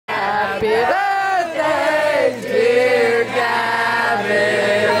Happy birthday, dear Gavin.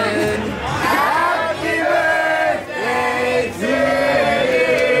 Happy birthday to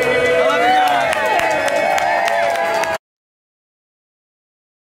you.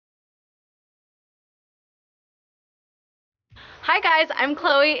 Hi guys, I'm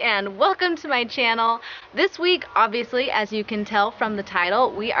Chloe and welcome to my channel. This week, obviously, as you can tell from the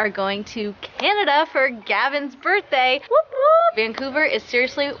title, we are going to Canada for Gavin's birthday. Whoop whoop! Vancouver is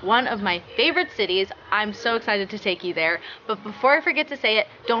seriously one of my favorite cities. I'm so excited to take you there. But before I forget to say it,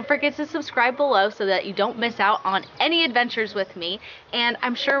 don't forget to subscribe below so that you don't miss out on any adventures with me. And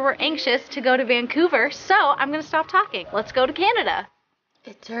I'm sure we're anxious to go to Vancouver, so I'm gonna stop talking. Let's go to Canada.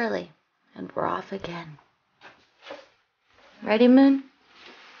 It's early and we're off again. Ready, Moon?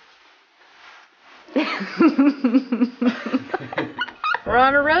 We're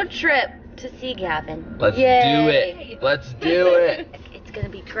on a road trip to see Gavin. Let's do it. Let's do it. It's gonna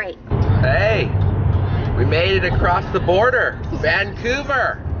be great. Hey, we made it across the border.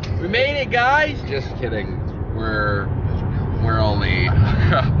 Vancouver. We made it, guys. Just kidding. We're only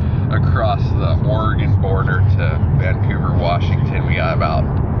across the Oregon border to Vancouver, Washington. We got about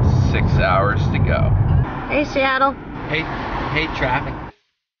 6 hours to go. Hey, Seattle. Hate traffic.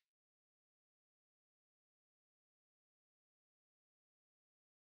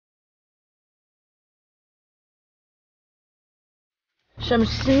 Some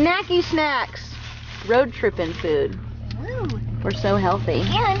snacky snacks. Road tripping food. Ooh. We're so healthy.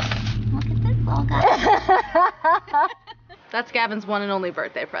 And look at this little guy. That's Gavin's one and only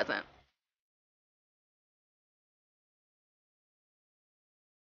birthday present.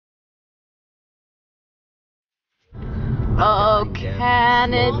 Oh,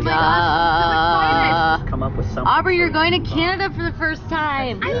 Canada. Oh my gosh, Come up with something. Aubrey, you're going to Canada for the first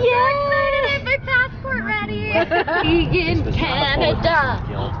time. I'm so excited. I have my passport ready. In Canada.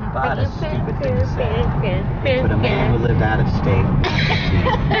 But a stupid thing to say. But a man who lived out of state.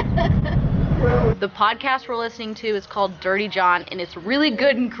 The podcast we're listening to is called Dirty John, and it's really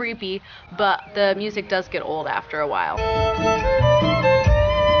good and creepy, but the music does get old after a while.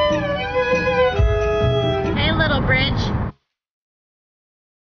 Hey, little bridge.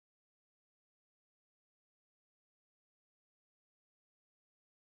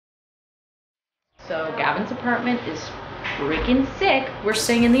 So Gavin's apartment is freaking sick. We're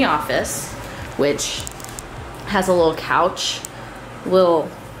staying in the office, which has a little couch, little,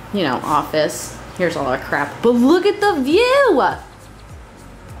 you know, office. Here's all our crap. But look at the view!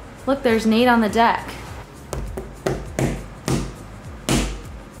 Look, there's Nate on the deck.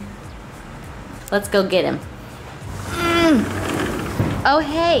 Let's go get him. Oh,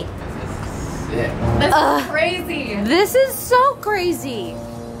 hey. Sick. This is crazy. This is so crazy.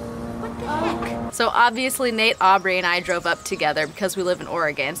 What the heck? So obviously Nate, Aubrey, and I drove up together because we live in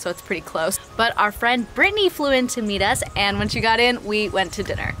Oregon, so it's pretty close. But our friend Brittany flew in to meet us, and when she got in, we went to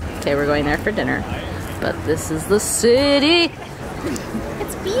dinner. Okay, we're going there for dinner. But this is the city.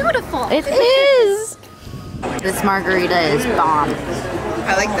 It's beautiful. It is. This margarita is bomb.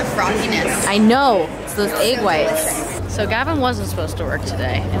 I like the frothiness. I know, it's those egg whites. So Gavin wasn't supposed to work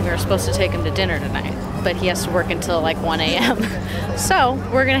today, and we were supposed to take him to dinner tonight, but he has to work until like 1 a.m. So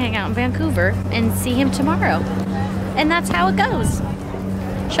we're gonna hang out in Vancouver and see him tomorrow. And that's how it goes.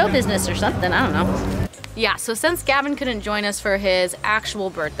 Show business or something, I don't know. Yeah, so since Gavin couldn't join us for his actual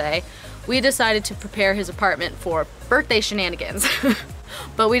birthday, we decided to prepare his apartment for birthday shenanigans.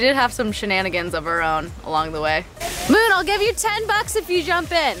 But we did have some shenanigans of our own along the way. Moon, I'll give you $10 if you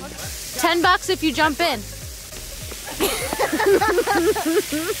jump in. $10 if you jump in. Do it.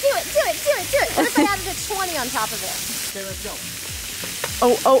 What if I added a 20 on top of it? Okay, let's go.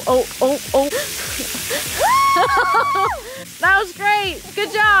 Oh. That was great.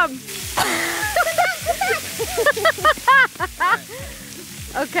 Good job.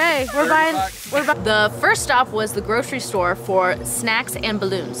 Okay, we're buying. The first stop was the grocery store for snacks and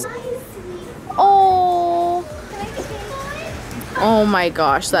balloons. Oh. Oh my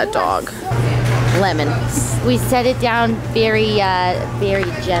gosh, that dog. Lemon. We set it down very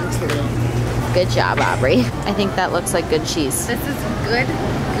gently. Good job, Aubrey. I think that looks like good cheese. This is good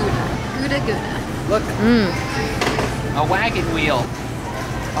Gouda. Look. A wagon wheel.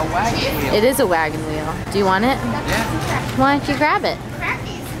 A wagon wheel. It is a wagon wheel. Do you want it? Yeah. Why don't you grab it?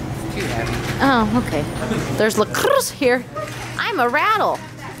 Too heavy. Oh, okay. There's lacrosse here. I'm a rattle.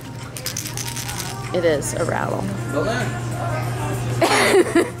 It is a rattle. Balloon.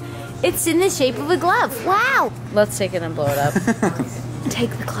 It's in the shape of a glove. Wow. Let's take it and blow it up.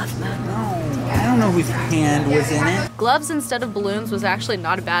 Take the glove, man. I don't know whose hand was in it. Gloves instead of balloons was actually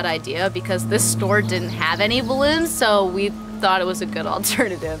not a bad idea because this store didn't have any balloons, so we thought it was a good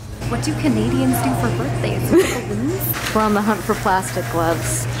alternative. What do Canadians do for birthdays? Balloons? We're on the hunt for plastic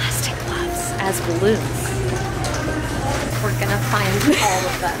gloves. Plastic gloves as balloons. We're gonna find all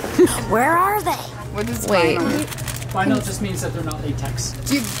of them. Where are they? What is Wait. vinyl? Vinyl just means that they're not latex.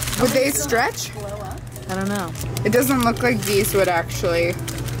 Would they stretch? I don't know. It doesn't look like these would actually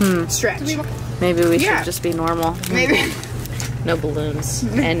stretch. Maybe we Yeah. should just be normal. Maybe. No balloons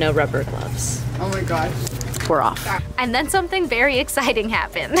and no rubber gloves. Oh my god. We're off. And then something very exciting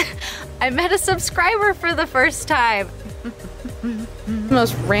happened. I met a subscriber for the first time.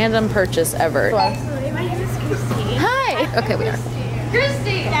 Most random purchase ever. My name is Christine. Hi. Okay, we are.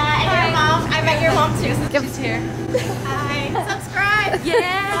 Christy! Yeah, and your mom. I met your mom too. She's here. Hi. Subscribe.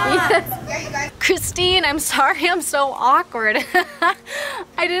 Yeah. Christine, I'm sorry I'm so awkward.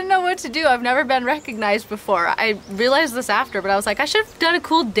 I didn't know what to do. I've never been recognized before. I realized this after, but I was like, I should have done a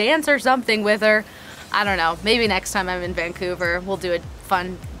cool dance or something with her. I don't know. Maybe next time I'm in Vancouver, we'll do a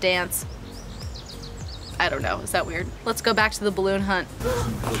fun dance. I don't know. Is that weird? Let's go back to the balloon hunt.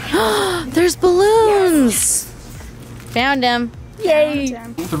 There's balloons! Found them. Yay!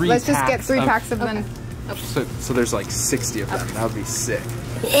 Let's just get 3 packs of them. So there's like 60 of them. That would be sick.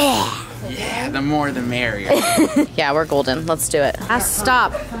 Yeah, the more the merrier. Yeah, we're golden. Let's do it.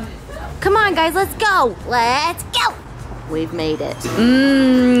 Stop. Come on, guys. Let's go. Let's go. We've made it.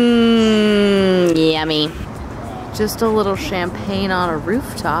 Mmm, yummy. Just a little champagne on a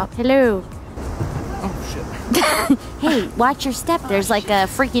rooftop. Hello. Oh shit. Hey, watch your step. There's like a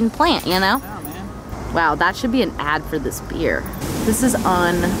freaking plant, you know? Wow, that should be an ad for this beer. This is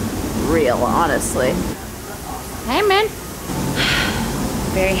unreal, honestly. Hey, man.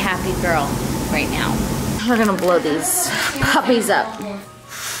 Very happy girl right now. We're gonna blow these puppies up.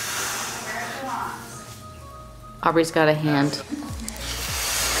 Aubrey's got a hand.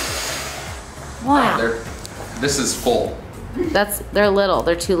 Wow. This is full. They're little.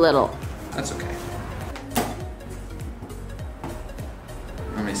 They're too little. That's okay.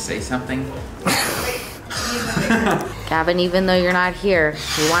 Want me to say something? Gavin, even though you're not here,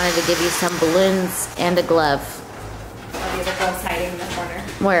 we wanted to give you some balloons and a glove. The gloves hiding in the corner.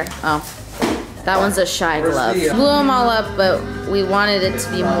 Where? Oh. That one's a shy glove. Blew them all up, but we wanted it to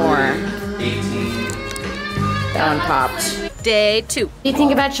be more. 18. That one popped. Day 2. What do you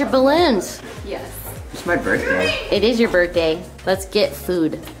think about your balloons? Yes. It's my birthday. It is your birthday. Let's get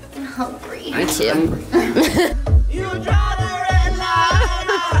food. I'm hungry. Me too.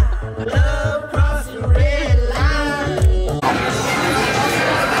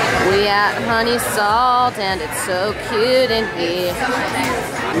 We at Honey Salt and it's so cute in here.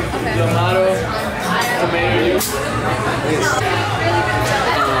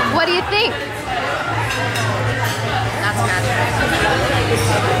 What do you think? That's magic.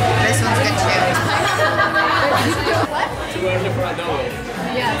 This one's good too.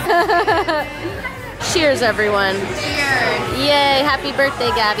 Cheers, everyone. Cheers. Yay, happy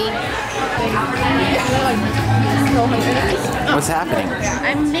birthday, Gabby. What's happening?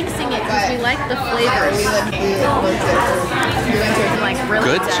 I'm mixing it because we like the flavors. Like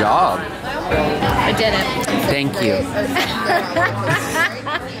really Good job. I did it. Thank you.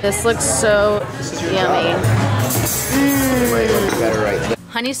 This looks so yummy.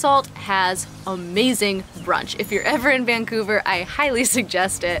 Honey Salt has amazing brunch. If you're ever in Vancouver, I highly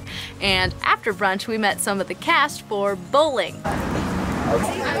suggest it. And after brunch, we met some of the cast for bowling.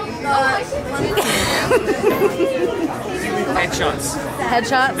 Headshots.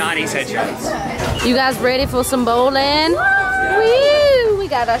 Headshots? 90s headshots. You guys ready for some bowling? Woo! We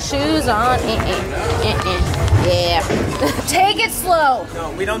got our shoes on. Yeah. Take it slow.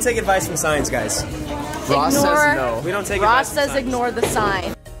 No, we don't take advice from signs, guys. Ross says no. We don't take Ross advice from says signs. ignore the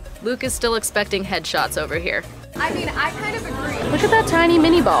sign. Luke is still expecting headshots over here. I mean, I kind of agree. Look at that tiny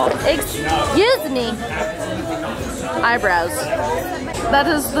mini ball. Excuse me. Eyebrows. That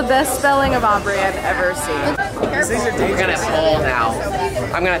is the best spelling of Aubrey I've ever seen. We're gonna bowl now.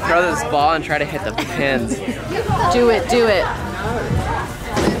 I'm gonna throw this ball and try to hit the pins. Do it, do it.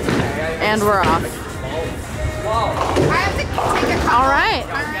 And we're off. I have to take a couple All right.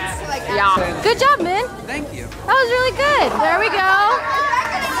 turns to like Yeah. Good job, man. Thank you. That was really good. There we go.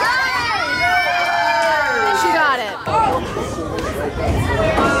 She got it.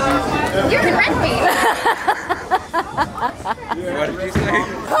 You correct me. What did you say?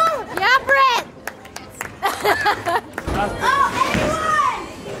 Yeah, Brett.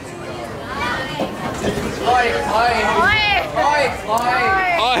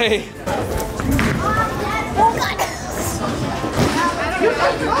 Oi!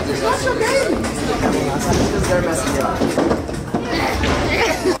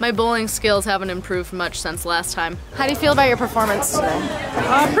 My bowling skills haven't improved much since last time. How do you feel about your performance today?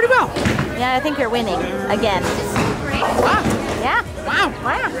 Pretty well. Yeah, I think you're winning again. Wow. Yeah. Wow.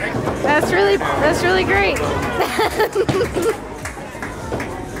 Wow. That's really great.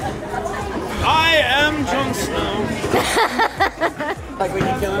 I am Jon Snow.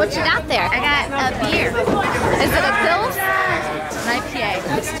 What you got there? I got a beer. Is it a Pils? An IPA.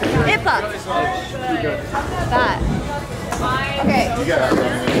 IPA. That. Okay.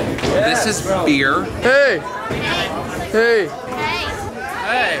 This is beer. Hey. Hey.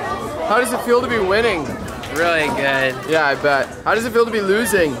 Hey. How does it feel to be winning? Really good. Yeah, I bet. How does it feel to be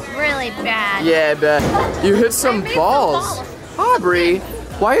losing? Really bad. Yeah, I bet. You hit some balls. Aubrey,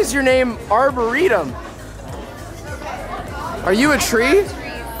 why is your name Arboretum? Are you a tree?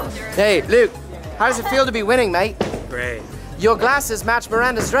 Hey, Luke, how does it feel to be winning, mate? Great. Your glasses match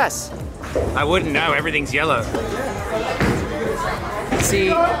Miranda's dress. I wouldn't know. Everything's yellow. See,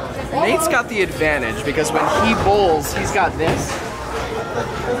 Nate's got the advantage because when he bowls, he's got this.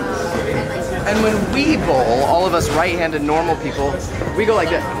 And when we bowl, all of us right-handed normal people, we go like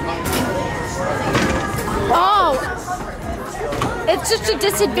this. Oh! It's just a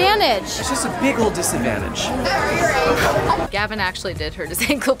disadvantage. It's just a big old disadvantage. Gavin actually did hurt his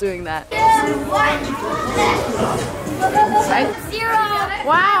ankle doing that.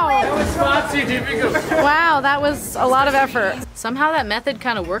 Wow. Wow, that was a lot of effort. Somehow that method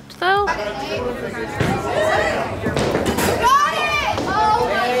kind of worked though.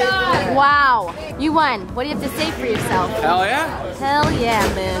 Wow, you won. What do you have to say for yourself? Hell yeah. Hell yeah,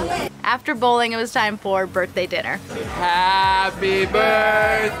 man. After bowling, it was time for birthday dinner. Happy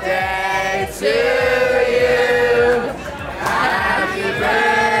birthday to you. Happy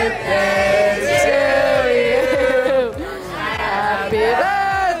birthday to you. Happy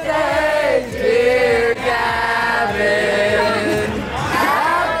birthday, dear Gavin.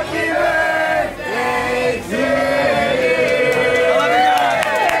 Happy birthday to you.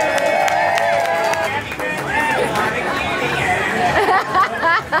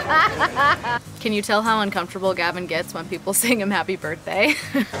 Can you tell how uncomfortable Gavin gets when people sing him happy birthday?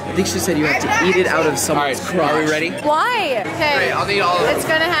 I think she said you have to eat it out of someone's crotch. Are we ready? Why? Okay. I'll need all of it. It's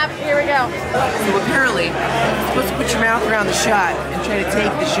gonna happen. Here we go. So apparently, you're supposed to put your mouth around the shot and try to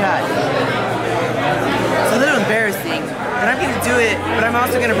take the shot. It's a little embarrassing, but I'm gonna do it, but I'm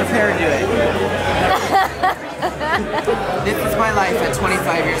also gonna prepare to do it. This is my life at 25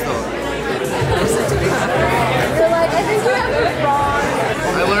 years old. You're like, I think you have it wrong.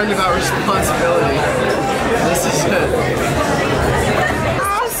 I learned about responsibility. This is it.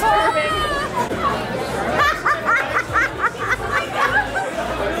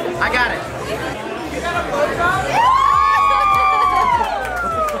 I got it.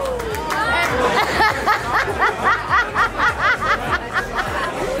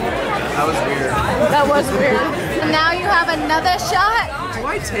 That was weird. That was weird. And now you have another shot. Do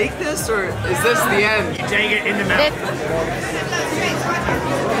I take this or is this the end? You take it in the mouth.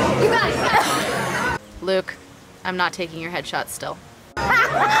 You got it. Luke, I'm not taking your headshot still.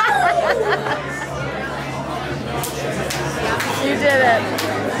 You did it.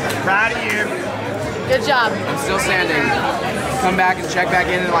 Proud of you. Good job. I'm still standing. Come back and check back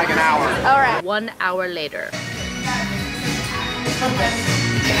in like an hour. All right. 1 hour later.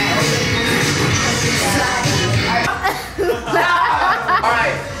 All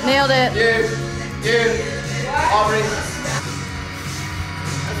right. Nailed it. You, Aubrey.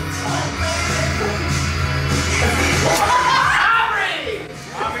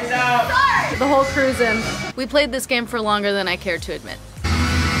 Aubrey's out. The whole crew's in. We played this game for longer than I care to admit.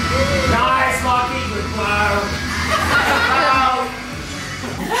 Nice, Lucky. Good blow.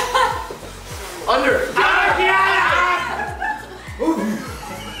 Under.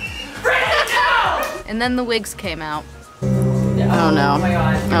 And then the wigs came out. Oh no.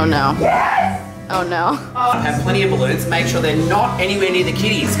 Oh no. Oh no. Have plenty of balloons. Make sure they're not anywhere near the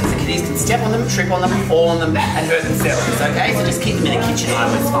kiddies because the kiddies can step on them, trip on them, fall on them, and hurt themselves. Okay, so just keep them in a kitchen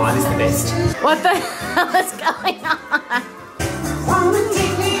island. It's fine. It's the best. What the hell is going on?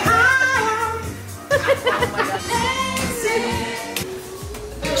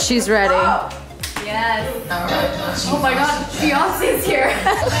 She's ready. Yes. Oh my god, Beyonce's here.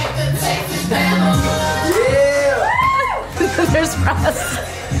 There's Russ.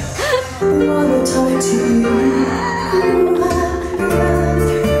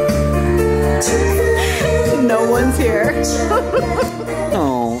 No one's here.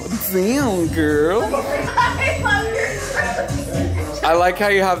 Oh, damn, girl. I love your shirt. I like how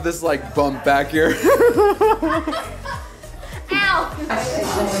you have this like bump back here. Ow.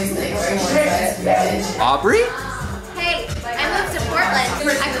 Aubrey? Hey, I moved to Portland.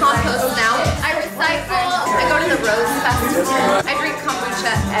 compost now. I recycle. I go to the Rose Festival. I drink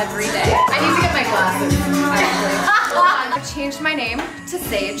kombucha every day. I need to get my glasses, actually. I've changed my name to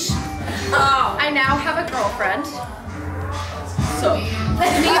Sage. Oh. I now have a girlfriend. So.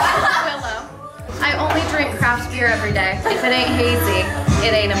 Willow. I only drink craft beer every day. If it ain't hazy,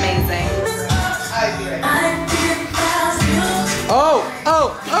 it ain't amazing. Oh,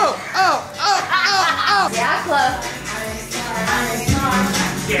 oh, oh, oh, oh, oh, oh. Yeah, close.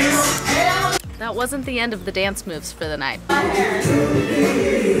 That wasn't the end of the dance moves for the night.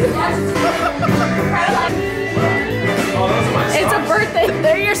 It's a birthday.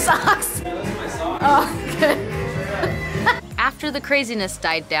 They're your socks. Oh, good. After the craziness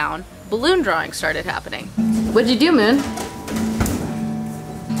died down, balloon drawing started happening. What'd you do, Moon?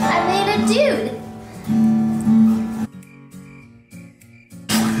 I made a dude.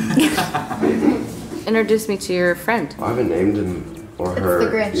 Introduce me to your friend. I haven't named him or her.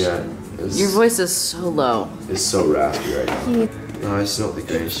 the Grinch. Yeah. Your voice is so low. It's so raspy right now. No, it's not the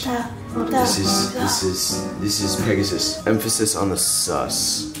Grinch. This is Pegasus. Emphasis on the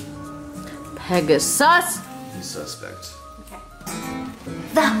sus. Pegasus? He's suspect.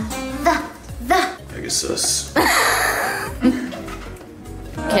 The. Pegasus.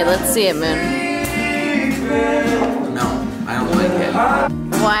 Okay, let's see it, Moon. No, I don't like it.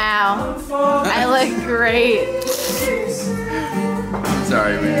 Wow. I look great.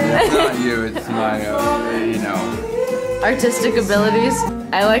 Sorry, man. It's not you. It's my, you know. Artistic abilities.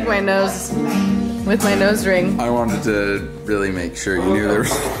 I like my nose with my nose ring. I wanted to really make sure you knew there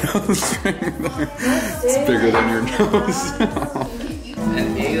was a nose ring there. It's bigger than your nose.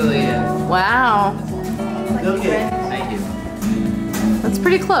 An alien. Wow. Okay. Thank you. That's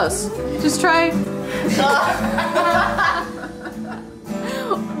pretty close. Just try.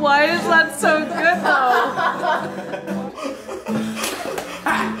 Why is that so good though?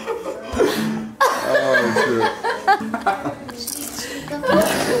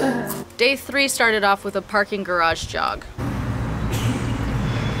 Day 3 started off with a parking garage jog.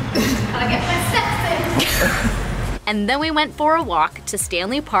 Gotta get my steps in. And then we went for a walk to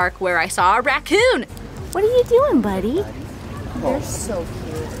Stanley Park where I saw a raccoon. What are you doing, buddy? You're so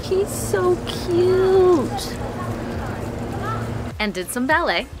cute. He's so cute. And did some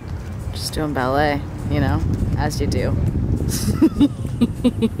ballet. Just doing ballet, you know, as you do.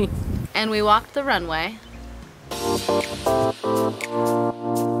 And we walked the runway.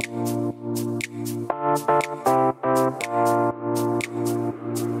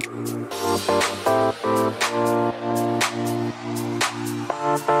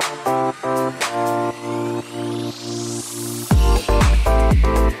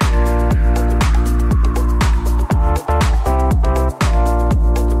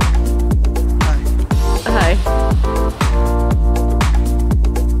 Hi.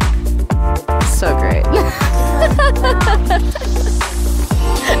 So great.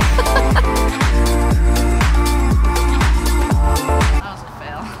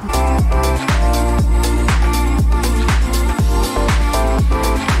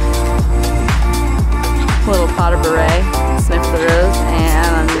 Little pot of beret, sniff the rose,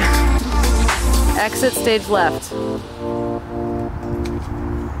 and exit stage left.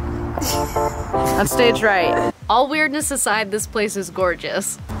 On stage right. All weirdness aside, this place is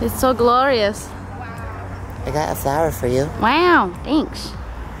gorgeous. It's so glorious. I got a flower for you. Wow, thanks.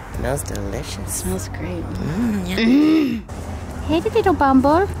 Smells delicious. Smells great. Yeah. Hey, little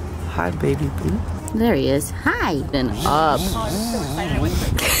bumble. Hi, baby boo. There he is. Hi. Been up.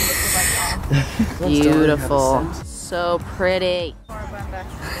 Beautiful. So pretty.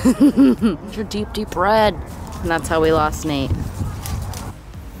 Your deep, deep red. And that's how we lost Nate.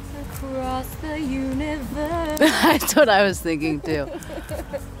 Across the universe. That's what I was thinking too. You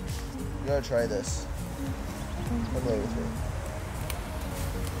gotta try this. Come play with me.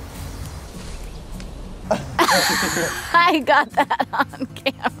 I got that on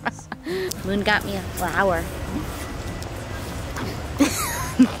camera. Moon got me a flower.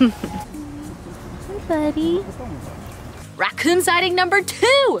 Hi, buddy. Raccoon sighting number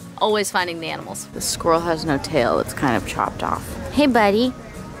 2! Always finding the animals. The squirrel has no tail. It's kind of chopped off. Hey, buddy.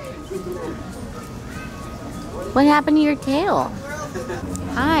 What happened to your tail?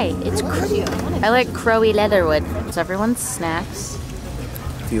 Hi, it's I like Crowy Leatherwood. It's everyone's snacks.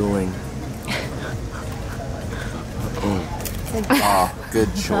 Fueling. Oh, good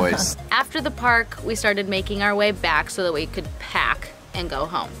choice. After the park, we started making our way back so that we could pack and go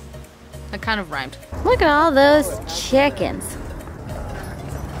home. That kind of rhymed. Look at all those chickens.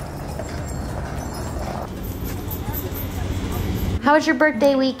 How was your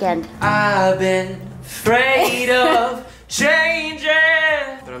birthday weekend? I've been afraid of changing.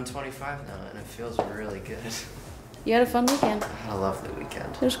 But I'm 25 now and it feels really good. You had a fun weekend. I had a lovely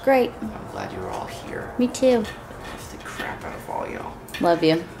weekend. It was great. I'm glad you were all here. Me too. I love the crap out of all y'all. Love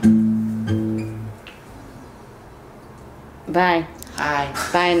you. Bye. Bye.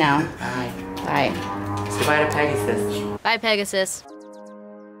 Bye now. Bye. Bye. Say bye to Pegasus. Bye, Pegasus.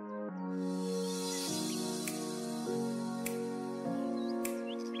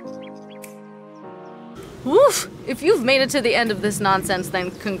 Woof! If you've made it to the end of this nonsense,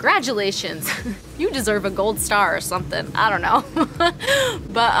 then congratulations. You deserve a gold star or something. I don't know.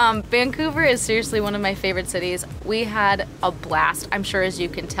 But Vancouver is seriously one of my favorite cities. We had a blast. I'm sure, as you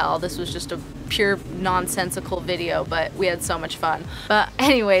can tell, this was just a pure nonsensical video, but we had so much fun. But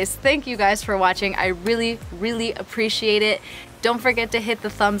anyways, thank you guys for watching. I really, really appreciate it. Don't forget to hit the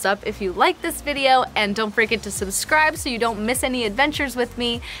thumbs up if you like this video, and don't forget to subscribe so you don't miss any adventures with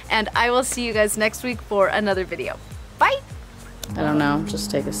me, and I will see you guys next week for another video. Bye! I don't know, just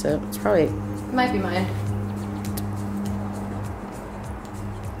take a sip. It's probably... It might be mine.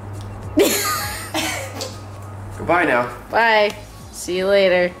 Goodbye now. Bye. See you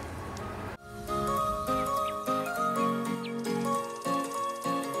later.